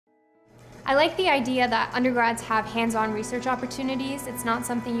I like the idea that undergrads have hands-on research opportunities. It's not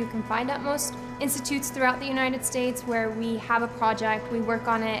something you can find at most institutes throughout the United States, where we have a project, we work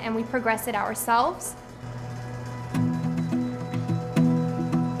on it, and we progress it ourselves.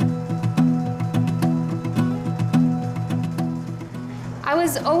 I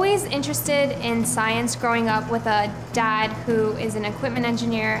was always interested in science growing up, with a dad who is an equipment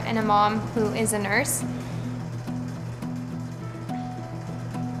engineer and a mom who is a nurse.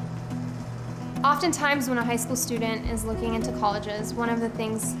 Oftentimes when a high school student is looking into colleges, one of the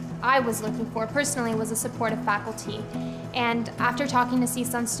things I was looking for personally was a supportive faculty. And after talking to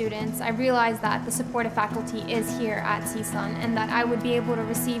CSUN students, I realized that the supportive faculty is here at CSUN, and that I would be able to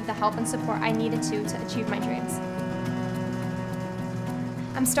receive the help and support I needed to achieve my dreams.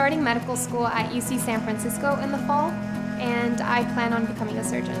 I'm starting medical school at UC San Francisco in the fall, and I plan on becoming a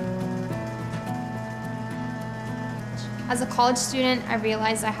surgeon. As a college student, I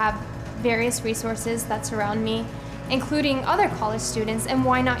realized I have various resources that surround me, including other college students, and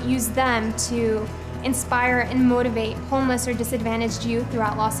why not use them to inspire and motivate homeless or disadvantaged youth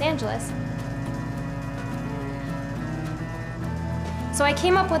throughout Los Angeles. So I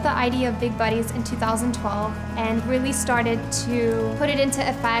came up with the idea of Big Buddies in 2012 and really started to put it into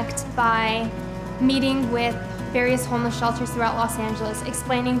effect by meeting with various homeless shelters throughout Los Angeles,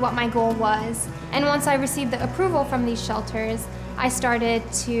 explaining what my goal was. And once I received the approval from these shelters, I started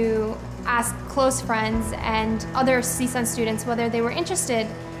to ask close friends and other CSUN students whether they were interested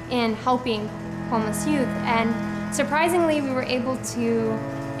in helping homeless youth. And surprisingly, we were able to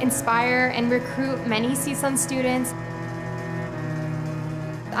inspire and recruit many CSUN students.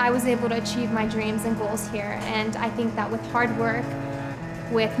 I was able to achieve my dreams and goals here, and I think that with hard work,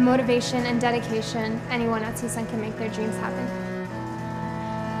 with motivation and dedication, anyone at CSUN can make their dreams happen.